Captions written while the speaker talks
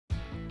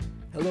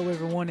Hello,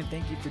 everyone, and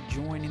thank you for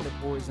joining the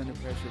Boys Under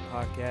Pressure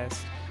podcast.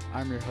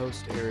 I'm your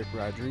host, Eric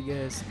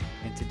Rodriguez,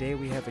 and today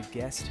we have a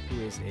guest who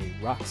is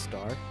a rock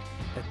star,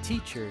 a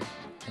teacher,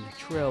 and a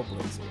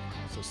trailblazer.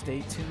 So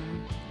stay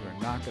tuned.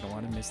 You're not going to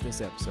want to miss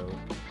this episode.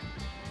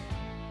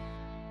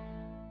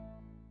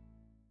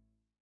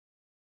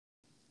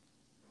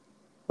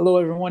 Hello,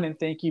 everyone, and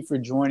thank you for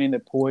joining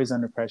the Boys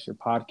Under Pressure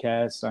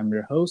podcast. I'm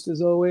your host,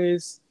 as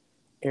always,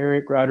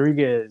 Eric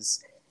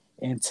Rodriguez.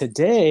 And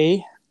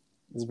today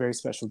is a very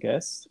special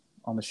guest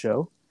on the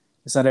show.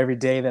 It's not every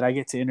day that I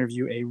get to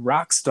interview a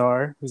rock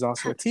star who's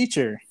also a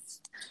teacher.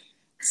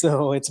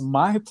 So it's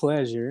my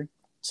pleasure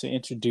to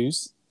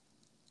introduce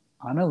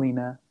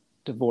Analina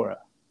Devora.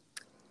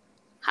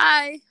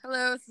 Hi,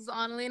 hello, this is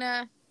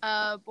Analina,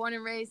 born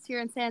and raised here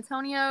in San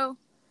Antonio.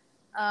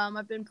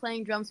 I've been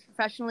playing drums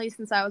professionally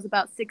since I was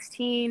about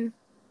 16.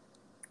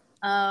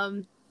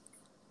 Taught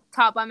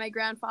by my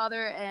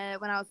grandfather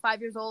when I was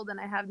 5 years old, and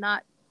I have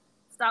not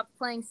stopped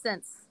playing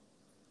since.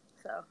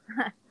 So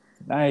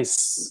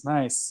Nice.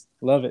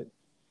 Love it.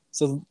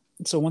 So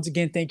once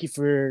again, thank you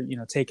for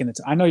taking the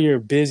time. I know you're a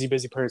busy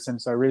person,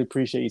 so I really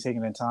appreciate you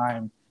taking the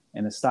time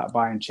and to stop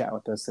by and chat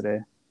with us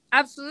today.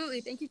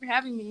 Absolutely, thank you for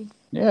having me.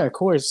 Yeah, of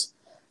course.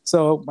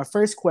 So my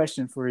first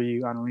question for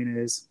you,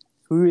 Analina, is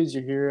who is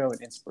your hero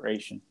and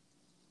inspiration?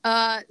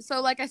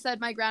 So like I said,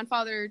 my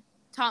grandfather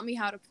taught me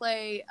how to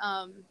play,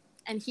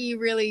 and he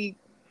really,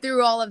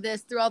 through all of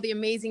this, through all the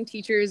amazing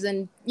teachers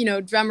and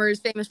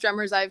famous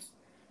drummers I've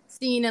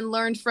seen and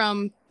learned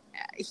from,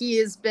 he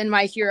has been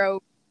my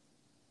hero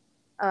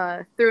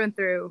through and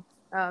through.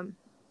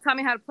 Taught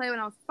me how to play when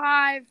I was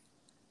 5,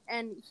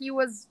 and he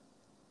was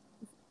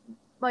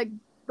like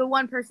the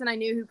one person I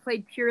knew who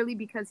played purely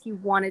because he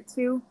wanted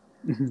to.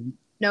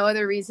 No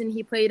other reason.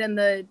 He played in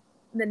the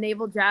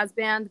Naval Jazz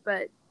Band,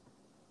 but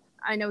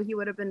I know he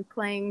would have been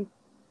playing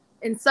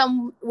in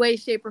some way,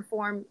 shape, or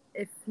form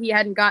if he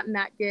hadn't gotten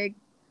that gig.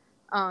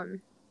 Nowadays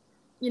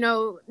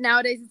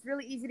it's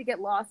really easy to get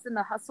lost in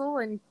the hustle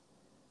and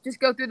just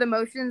go through the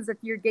motions if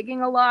you're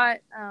gigging a lot.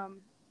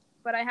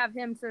 But I have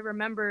him to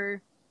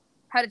remember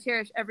how to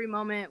cherish every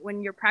moment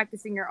when you're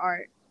practicing your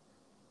art.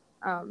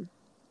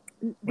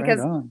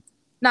 Because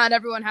not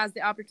everyone has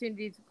the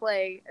opportunity to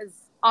play as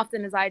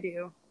often as I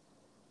do.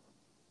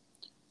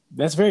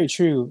 That's very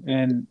true.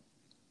 And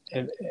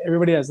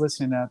everybody that's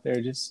listening out there,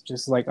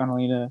 just like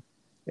Analina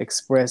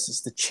expressed,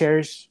 is to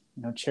cherish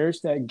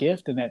that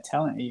gift and that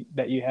talent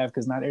that you have,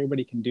 because not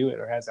everybody can do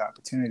it or has the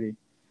opportunity.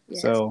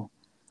 Yes. So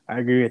I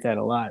agree with that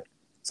a lot.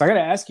 So I got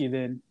to ask you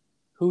then,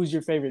 who's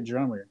your favorite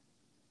drummer?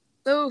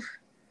 Oh,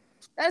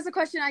 that is a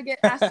question I get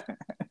asked.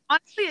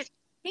 Honestly, it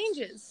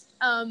changes.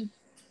 So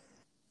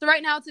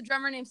right now it's a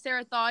drummer named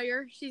Sarah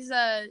Thawyer. She's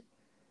a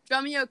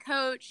Drumeo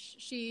coach.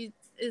 She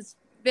has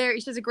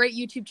a great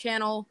YouTube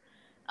channel,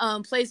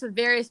 plays with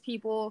various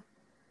people.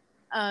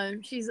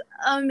 She's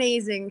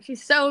amazing.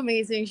 She's so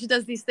amazing. She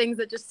does these things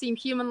that just seem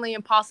humanly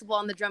impossible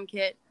on the drum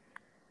kit.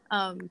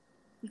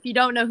 If you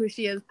don't know who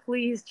she is,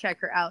 please check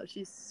her out.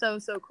 She's so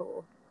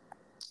cool.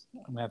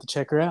 I'm going to have to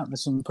check her out.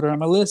 Let's put her on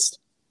my list.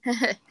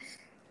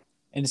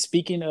 And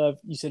speaking of,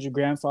 you said your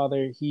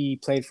grandfather, he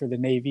played for the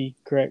Navy,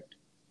 correct?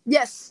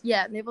 Yes.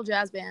 Yeah, Naval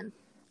Jazz Band.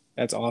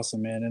 That's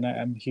awesome, man. And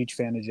I'm a huge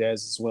fan of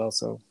jazz as well.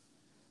 So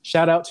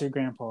shout out to your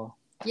grandpa.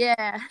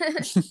 Yeah.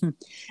 And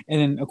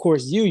then, of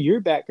course, your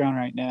background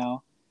right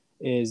now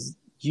is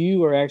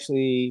you are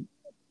actually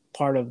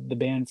part of the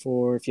band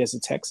for Fiesta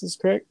Texas,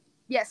 correct?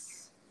 Yes.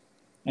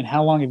 And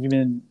how long have you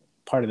been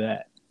part of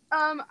that?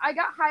 I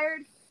got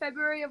hired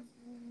February of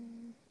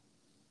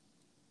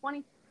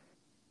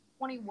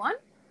 2021.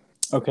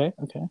 Okay.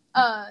 It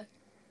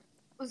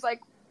was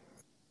like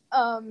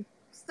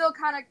still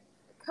kind of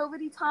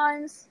COVID-y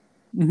times.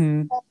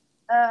 Mm-hmm.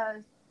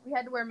 We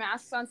had to wear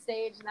masks on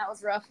stage, and that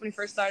was rough when we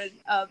first started.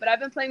 But I've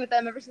been playing with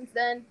them ever since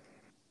then.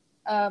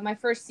 My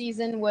first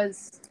season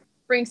was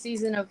spring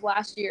season of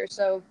last year,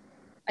 so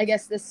I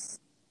guess this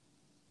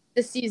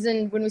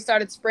season when we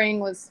started spring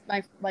was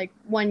my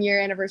 1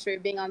 year anniversary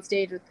of being on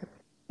stage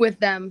with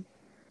them.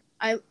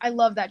 I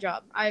love that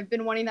job. I've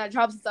been wanting that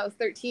job since I was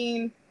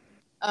 13.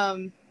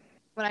 When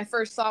I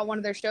first saw one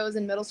of their shows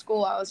in middle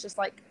school, I was just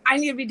like, I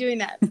need to be doing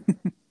that.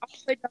 I'll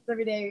play drums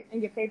every day and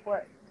get paid for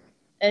it.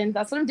 And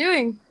that's what I'm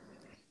doing.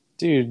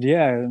 Dude,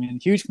 yeah. I mean,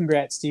 huge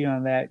congrats to you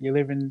on that. You're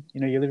living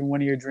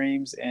one of your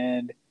dreams,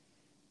 and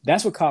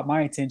that's what caught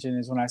my attention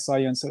is when I saw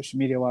you on social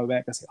media a while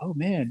back. I was like, oh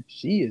man,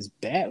 she is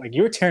bad. Like,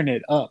 you're turning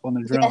it up on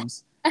the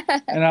drums.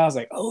 Yeah. And I was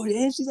like, oh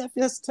yeah, she's at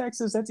Fiesta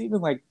Texas. That's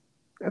even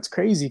that's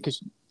crazy.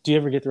 Because do you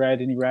ever get to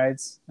ride any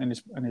rides on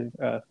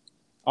your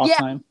off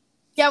time?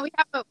 Yeah, we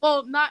have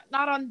not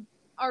on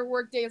our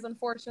work days,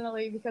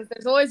 unfortunately, because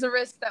there's always a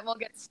risk that we'll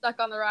get stuck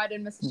on the ride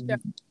and miss a show.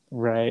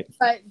 Right.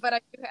 But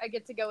I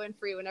get to go in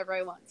free whenever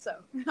I want. So.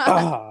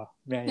 Oh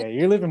man, yeah,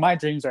 you're living my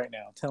dreams right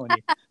now. I'm telling you.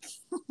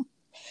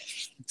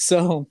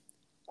 So,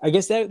 I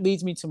guess that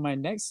leads me to my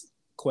next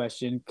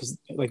question, because,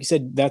 like you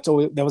said, that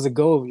was a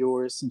goal of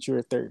yours since you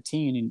were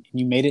 13, and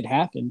you made it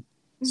happen.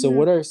 Mm-hmm. So,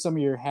 what are some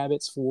of your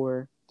habits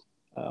for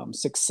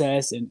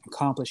success in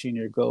accomplishing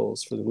your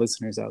goals for the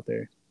listeners out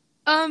there?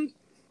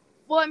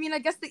 Well, I mean, I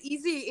guess the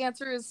easy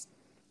answer is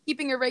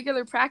keeping a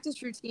regular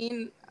practice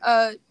routine.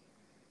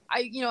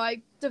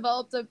 I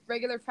developed a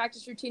regular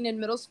practice routine in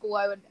middle school.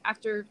 I would,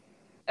 after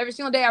every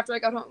single day after I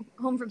got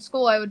home from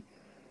school, I would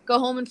go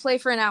home and play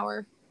for an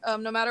hour.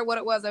 No matter what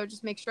it was, I would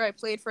just make sure I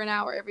played for an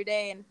hour every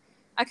day. And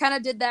I kind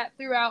of did that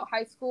throughout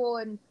high school.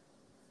 And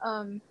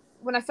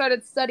when I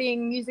started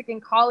studying music in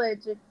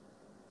college,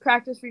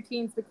 practice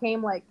routines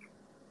became like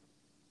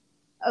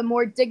a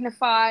more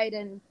dignified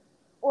and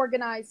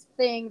organized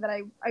thing that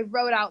I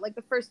wrote out. Like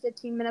the first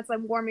 15 minutes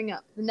I'm warming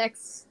up, the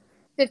next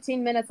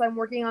 15 minutes I'm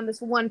working on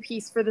this one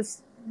piece for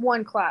this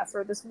one class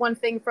or this one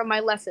thing from my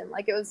lesson.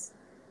 Like it was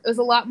a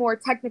lot more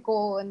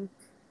technical and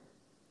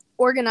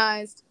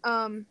organized.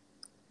 But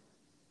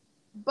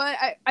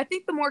I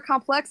think the more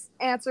complex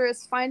answer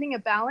is finding a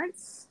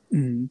balance.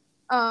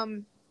 Mm-hmm.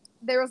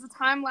 There was a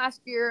time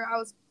last year I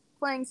was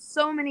playing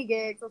so many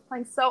gigs, I was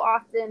playing so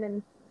often,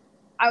 and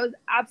I was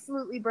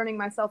absolutely burning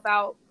myself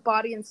out,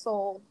 body and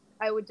soul.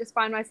 I would just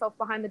find myself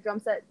behind the drum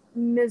set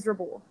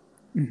miserable.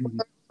 Mm-hmm.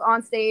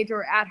 On stage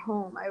or at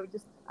home.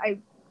 I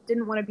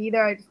didn't want to be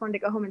there. I just wanted to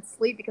go home and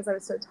sleep because I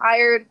was so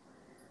tired.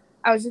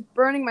 I was just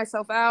burning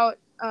myself out.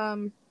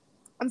 I'm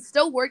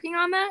still working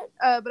on that,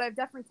 but I've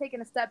definitely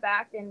taken a step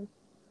back. And,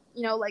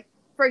 like,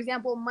 for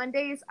example,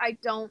 Mondays, I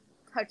don't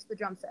touch the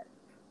drum set.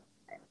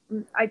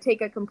 I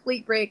take a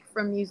complete break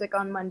from music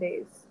on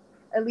Mondays.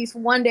 At least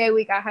one day a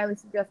week, I highly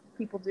suggest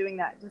people doing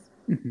that. Just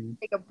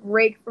take a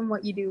break from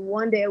what you do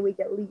one day a week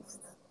at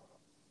least.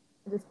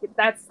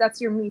 That's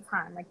your me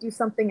time. Like, do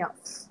something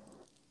else.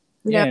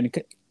 Yeah, and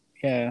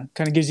kind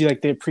of gives you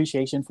like the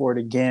appreciation for it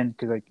again,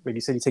 because like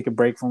you said, you take a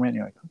break from it, and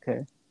you're like,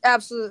 okay.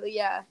 Absolutely,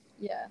 yeah.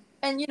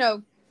 And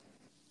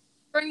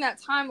during that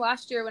time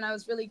last year when I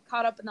was really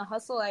caught up in the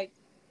hustle, I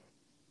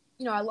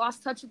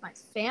lost touch with my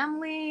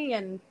family,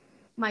 and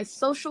my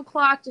social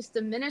clock just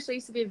diminished. I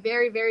used to be a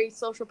very, very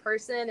social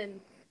person, and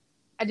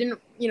I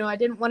didn't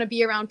want to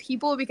be around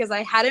people because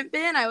I hadn't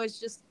been. I was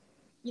just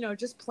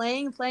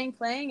playing,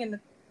 and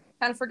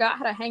kind of forgot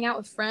how to hang out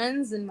with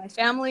friends and my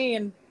family.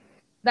 And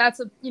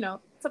that's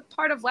it's a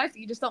part of life that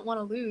you just don't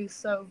want to lose.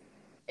 So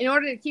in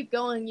order to keep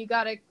going, you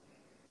got to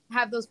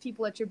have those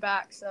people at your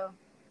back. So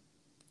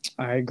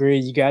I agree.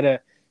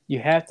 You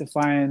have to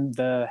find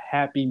the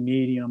happy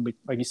medium,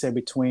 like you said,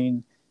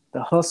 between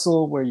the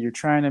hustle where you're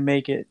trying to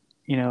make it,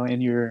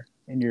 in your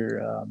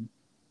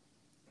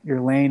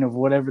lane of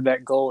whatever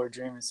that goal or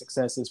dream and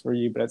success is for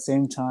you, but at the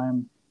same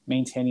time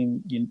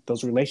maintaining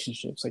those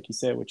relationships, like you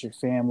said, with your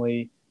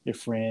family, your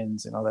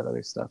friends, and all that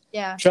other stuff.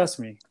 Yeah. Trust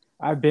me,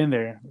 I've been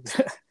there.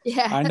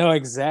 Yeah. I know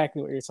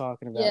exactly what you're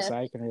talking about, Yeah. so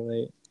I can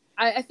relate.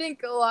 I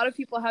think a lot of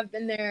people have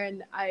been there,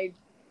 and I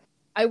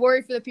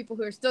worry for the people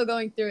who are still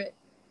going through it,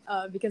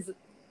 because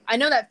I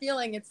know that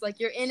feeling. It's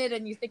like you're in it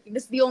and you're thinking,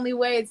 this is the only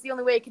way. It's the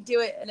only way I could do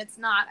it, and it's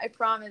not. I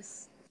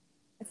promise,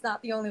 it's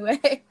not the only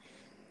way.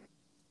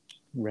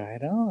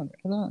 Right on.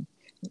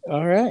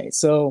 All right.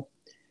 So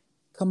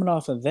coming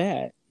off of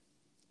that,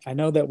 I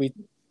know that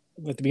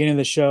at the beginning of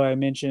the show, I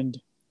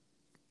mentioned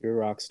you're a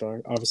rock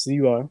star. Obviously,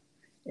 you are,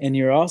 and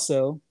you're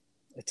also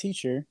a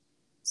teacher.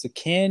 So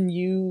can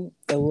you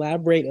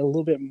elaborate a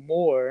little bit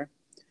more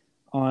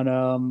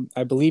on?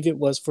 I believe it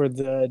was for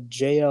the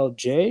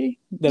JLJ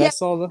that I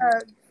saw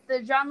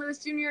the John Lewis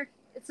Jr.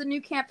 It's a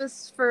new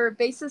campus for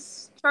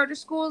basis charter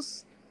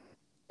schools.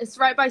 It's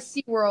right by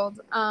SeaWorld.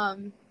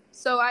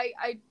 So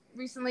I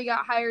recently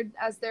got hired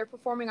as their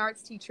performing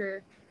arts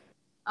teacher.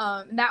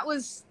 And that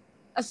was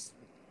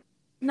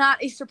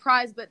not a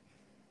surprise, but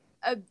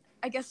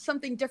I guess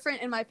something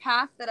different in my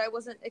path that I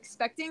wasn't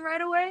expecting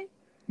right away.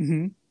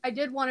 Mm-hmm. I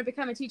did want to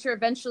become a teacher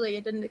eventually. I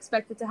didn't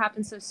expect it to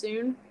happen so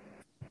soon.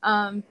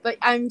 But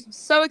I'm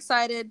so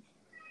excited.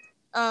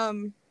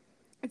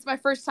 It's my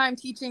first time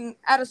teaching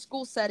at a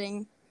school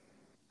setting.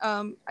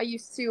 I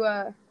used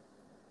to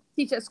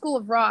teach at School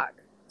of Rock.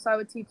 So I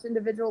would teach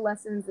individual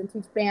lessons and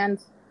teach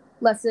band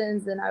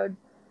lessons, and I would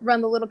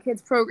run the little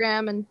kids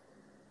program. And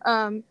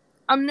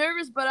I'm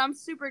nervous, but I'm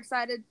super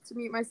excited to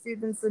meet my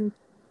students and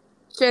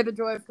share the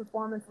joy of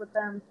performance with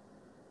them.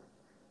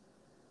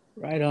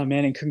 Right on,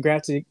 man. And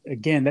congrats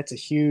again. That's a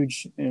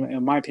huge,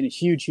 in my opinion,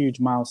 huge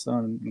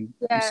milestone.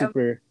 I'm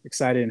super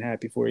excited and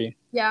happy for you.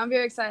 Yeah, I'm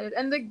very excited.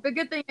 And the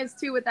good thing is,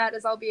 too, with that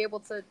is I'll be able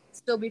to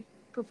still be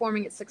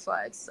performing at Six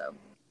Flags. So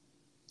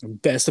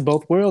best of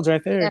both worlds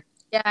right there.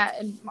 Yeah,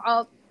 and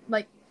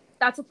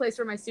that's a place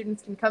where my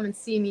students can come and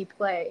see me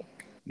play.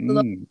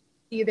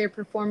 See their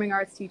performing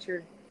arts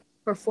teacher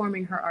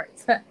performing her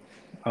arts.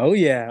 Oh,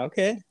 yeah.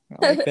 Okay.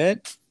 I like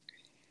that.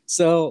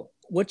 So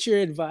what's your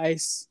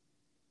advice,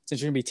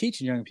 since you're going to be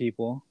teaching young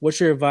people, what's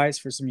your advice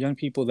for some young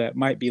people that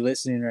might be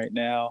listening right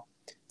now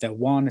that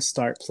want to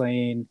start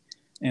playing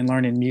and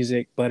learning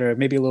music, but are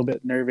maybe a little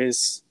bit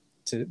nervous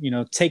to,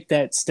 take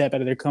that step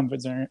out of their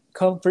comfort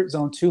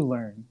zone to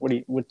learn?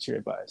 What's your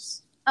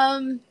advice?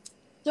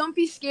 Don't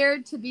be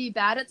scared to be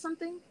bad at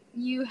something.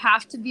 You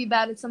have to be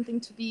bad at something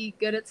to be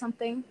good at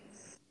something.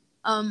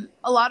 A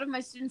lot of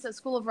my students at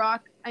School of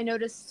Rock, I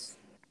noticed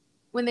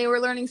when they were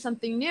learning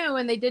something new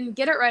and they didn't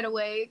get it right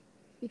away,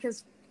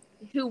 because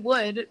who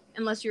would,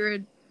 unless you're a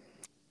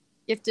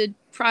gifted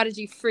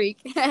prodigy freak.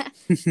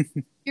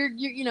 You're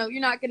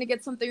not going to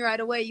get something right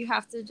away. You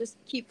have to just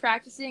keep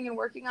practicing and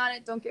working on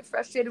it. Don't get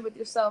frustrated with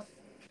yourself.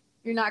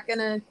 You're not going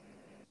to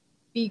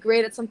be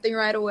great at something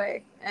right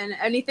away. And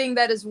anything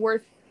that is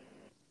worth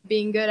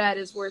being good at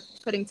is worth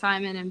putting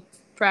time in and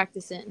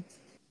practice in.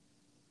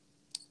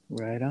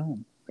 Right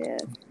on. Yeah.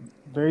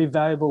 Very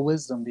valuable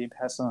wisdom being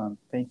passed on.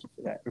 Thank you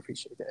for that. I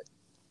appreciate that.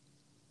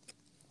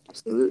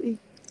 Absolutely.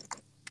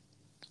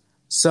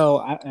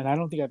 So, and I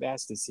don't think I've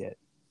asked this yet,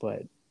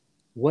 but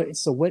what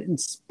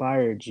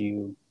inspired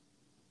you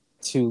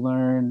to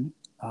learn,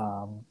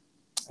 I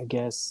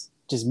guess,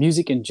 just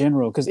music in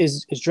general? Because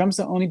is drums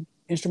the only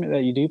instrument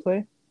that you do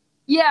play?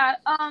 Yeah.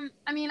 I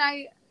mean,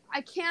 I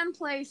can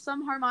play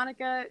some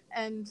harmonica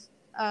and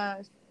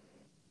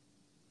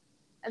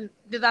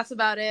that's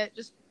about it.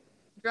 Just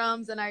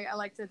drums, and I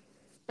like to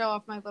show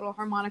off my little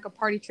harmonica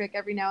party trick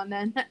every now and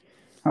then.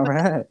 All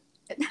right.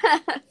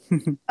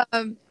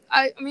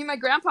 I mean, my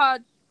grandpa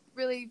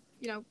really,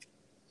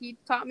 he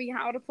taught me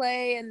how to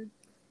play, and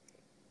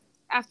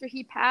after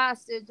he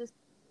passed, it just,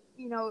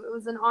 it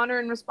was an honor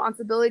and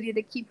responsibility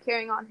to keep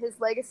carrying on his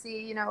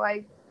legacy.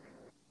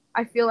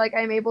 I feel like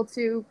I'm able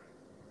to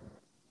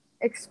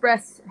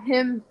express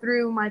him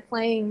through my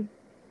playing.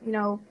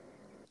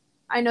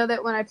 I know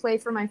that when I play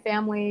for my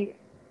family,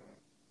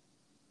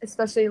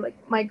 especially like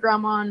my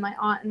grandma and my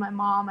aunt and my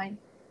mom,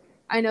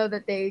 I know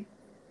that they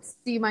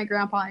see my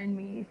grandpa in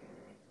me,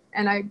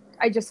 and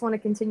I just want to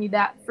continue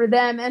that for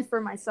them and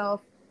for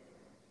myself.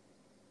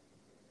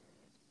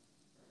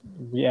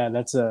 Yeah,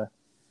 that's a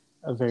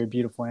very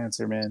beautiful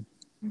answer, man.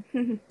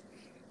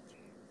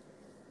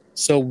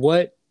 So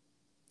what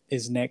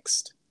is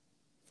next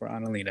for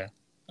Analina?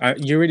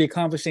 You're already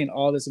accomplishing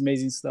all this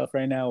amazing stuff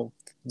right now.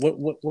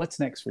 What's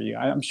next for you?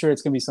 I'm sure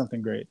it's gonna be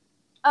something great.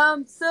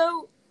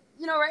 So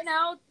right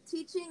now,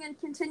 teaching and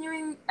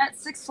continuing at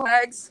Six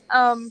Flags.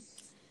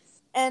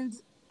 And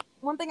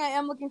one thing I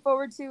am looking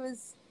forward to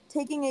is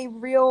taking a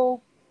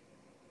real,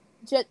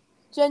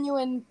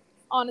 genuine,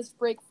 honest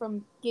break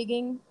from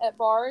gigging at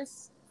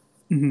bars.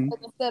 Mm-hmm. Like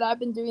I said, I've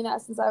been doing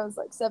that since I was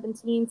like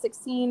 17,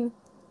 16,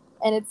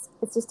 and it's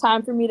just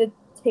time for me to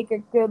take a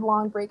good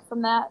long break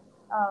from that.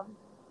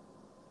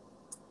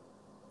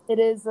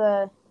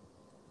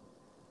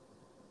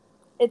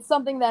 It's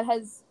something that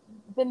has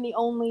been the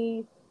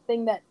only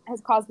thing that has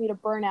caused me to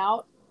burn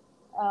out.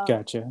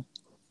 Gotcha.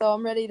 So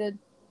I'm ready to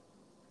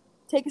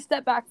take a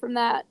step back from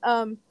that.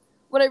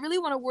 What I really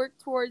want to work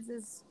towards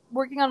is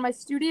working on my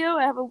studio.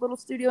 I have a little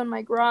studio in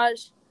my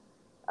garage.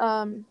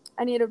 I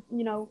need to,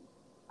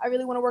 I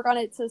really want to work on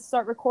it to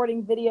start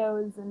recording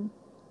videos and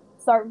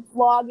start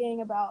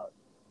vlogging about,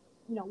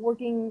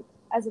 working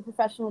as a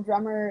professional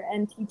drummer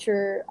and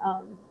teacher.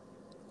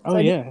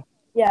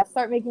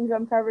 Start making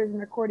drum covers and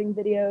recording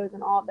videos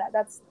and all of that.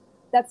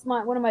 That's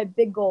one of my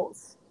big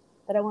goals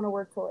that I want to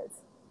work towards.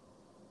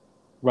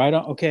 Right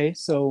on. Okay,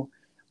 so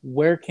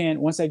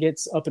once that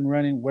gets up and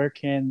running, where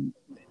can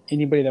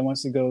anybody that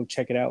wants to go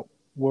check it out,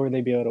 where would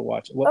they be able to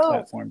watch it? What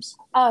platforms?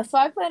 So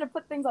I plan to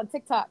put things on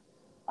TikTok.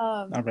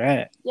 All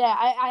right. Yeah,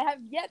 I have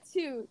yet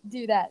to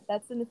do that.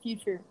 That's in the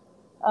future.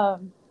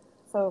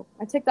 So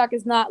my TikTok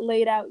is not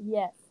laid out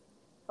yet,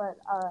 but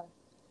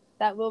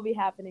that will be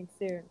happening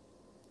soon.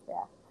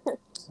 Yeah.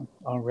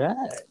 All right.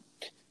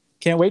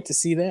 Can't wait to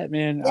see that,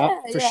 man.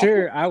 For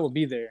sure, I will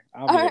be there.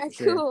 All right,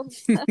 cool.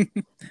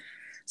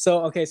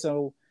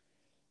 So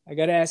I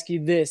got to ask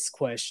you this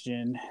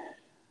question.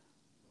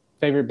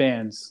 Favorite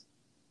bands?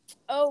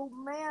 Oh,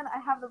 man, I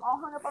have them all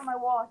hung up on my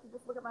wall. I can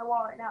just look at my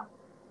wall right now.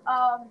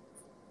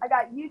 I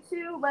got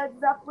U2, Led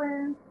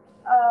Zeppelin,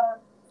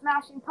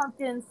 Smashing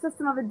Pumpkins,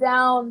 System of a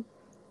Down,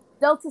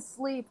 Delta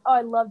Sleep. Oh,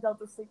 I love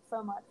Delta Sleep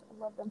so much.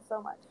 I love them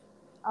so much.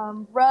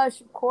 Rush,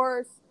 of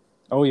course.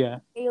 Oh, yeah.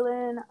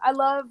 Alien. I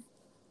love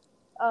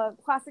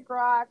classic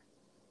rock,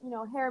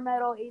 hair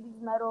metal,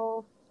 80s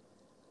metal.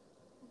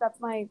 That's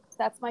my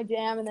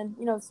jam. And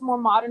then, some more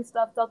modern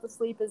stuff. Delta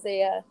Sleep is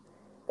they're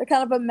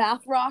kind of a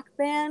math rock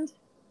band.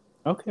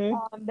 Okay.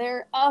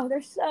 They're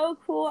so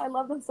cool. I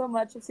love them so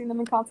much. I've seen them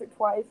in concert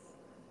twice.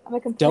 I'm a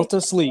complete Delta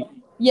Sleep.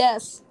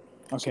 Yes.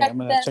 Okay, I'm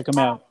gonna check them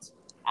out.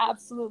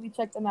 Absolutely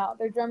check them out.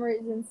 Their drummer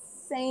is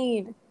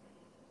insane.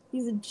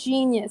 He's a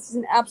genius. He's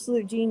an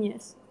absolute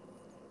genius.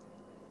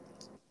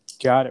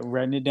 Got it.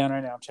 Writing it down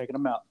right now. I'm checking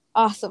them out.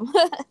 Awesome.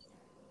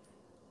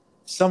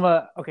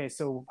 Okay,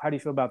 so how do you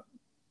feel about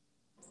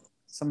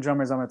some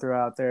drummers I'm gonna throw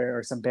out there,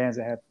 or some bands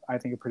that have, I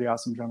think, are pretty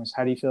awesome drummers?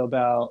 How do you feel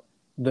about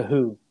The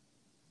Who?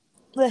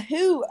 The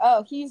Who.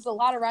 Oh, he used a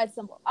lot of ride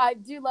cymbal. I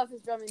do love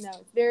his drumming though.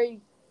 It's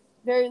very,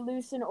 very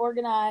loose and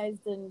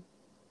organized, and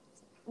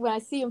when I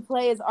see him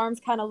play, his arms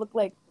kind of look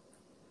like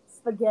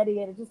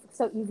spaghetti, and it just looks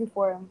so easy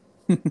for him.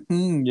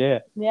 Yeah.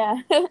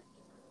 Yeah.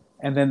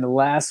 And then the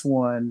last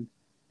one,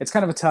 it's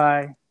kind of a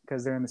tie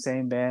because they're in the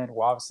same band.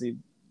 Well, obviously,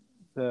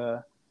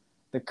 the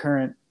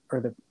current,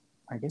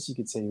 I guess you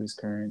could say he was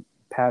current,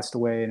 passed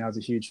away, and I was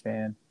a huge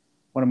fan.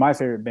 one of my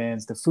favorite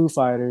bands, the Foo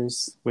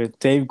Fighters, with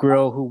Dave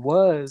Grohl, who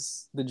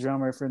was the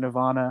drummer for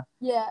Nirvana.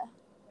 Yeah.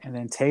 And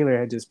then Taylor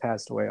had just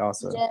passed away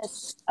also.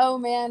 Yes. Oh,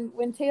 man.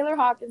 When Taylor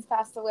Hawkins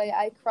passed away,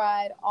 I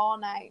cried all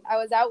night. I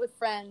was out with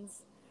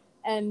friends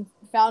and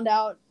found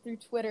out through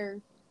Twitter,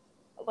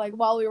 like,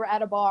 while we were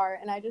at a bar,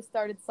 and I just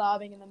started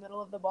sobbing in the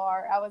middle of the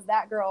bar. I was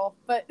that girl.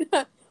 But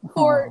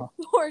poor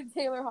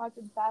Taylor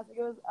Hawkins passing.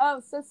 It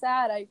was, so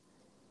sad.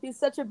 He's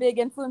such a big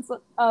influence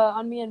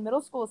on me in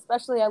middle school,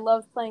 especially. I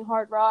loved playing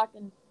hard rock,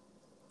 and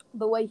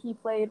the way he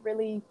played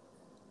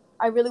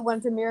I really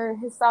wanted to mirror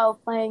his style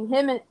of playing.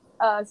 Him and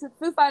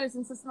Foo Fighters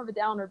and System of a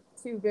Down are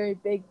two very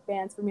big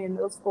bands for me in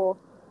middle school.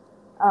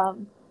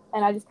 And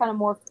I just kind of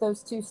morphed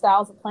those two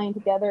styles of playing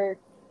together.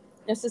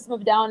 System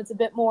of a Down, it's a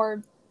bit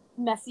more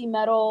messy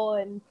metal,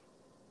 and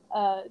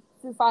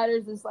Foo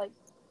Fighters is like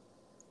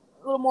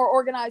a little more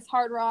organized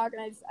hard rock.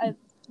 And I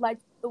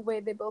liked the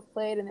way they both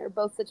played, and they were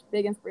both such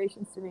big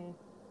inspirations to me.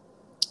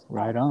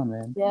 Right on,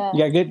 man. Yeah.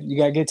 You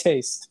got good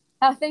taste.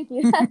 Oh, thank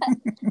you.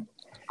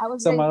 I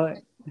was so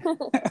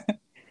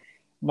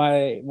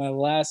my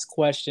last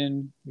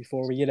question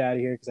before we get out of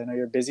here, because I know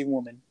you're a busy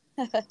woman.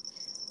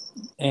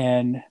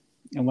 and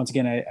once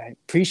again, I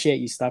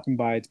appreciate you stopping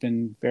by. It's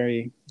been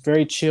very,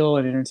 very chill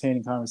and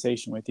entertaining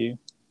conversation with you.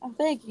 Oh,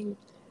 thank you.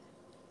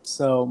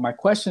 So my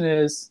question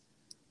is,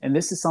 and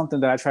this is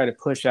something that I try to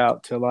push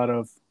out to a lot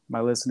of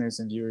my listeners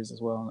and viewers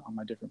as well on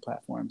my different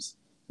platforms.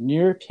 In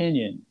your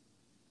opinion,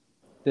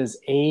 does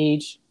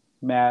age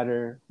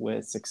matter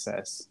with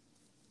success?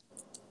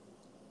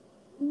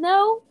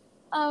 No.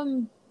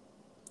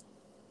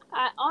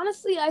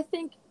 I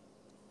think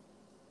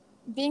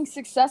being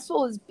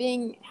successful is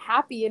being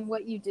happy in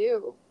what you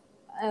do.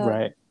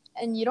 Right.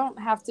 And you don't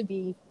have to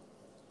be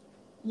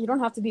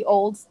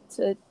old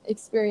to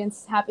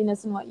experience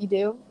happiness in what you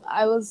do.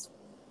 I was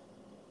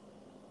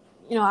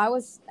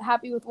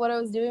happy with what I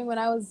was doing when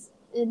I was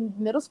in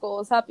middle school. I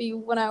was happy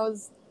when I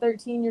was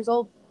 13 years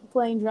old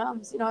playing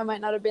drums. I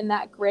might not have been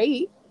that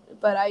great,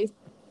 but I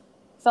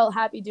felt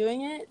happy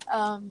doing it.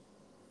 I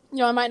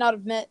might not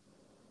have met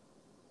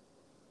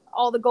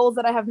all the goals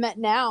that I have met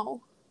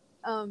now.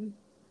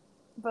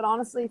 But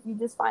honestly, if you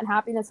just find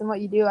happiness in what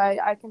you do,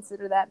 I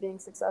consider that being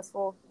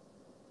successful.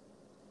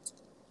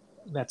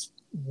 That's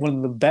one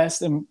of the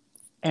best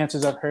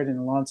answers I've heard in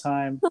a long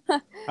time.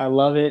 I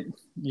love it.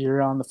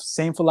 You're on the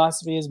same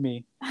philosophy as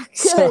me.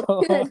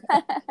 Good.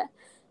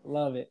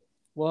 Love it.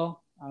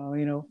 Well,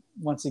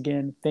 once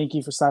again, thank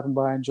you for stopping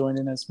by and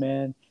joining us,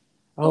 man.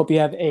 I hope you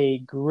have a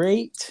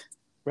great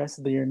rest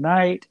of your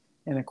night.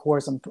 And of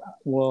course,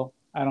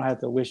 I don't have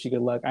to wish you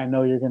good luck. I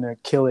know you're going to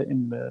kill it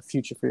in the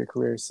future for your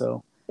career.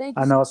 So thank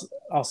you. I know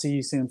I'll see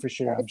you soon for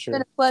sure. I'm sure.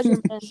 It's been a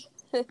pleasure,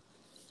 man.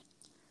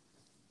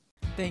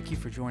 Thank you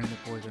for joining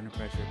the Boys Under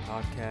Pressure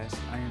podcast.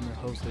 I am your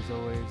host, as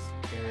always,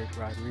 Eric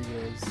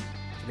Rodriguez.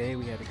 Today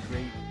we had a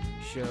great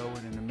show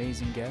and an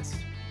amazing guest.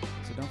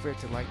 So don't forget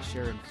to like,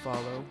 share, and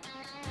follow.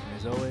 And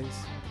as always,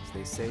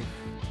 stay safe.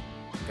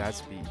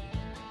 Godspeed.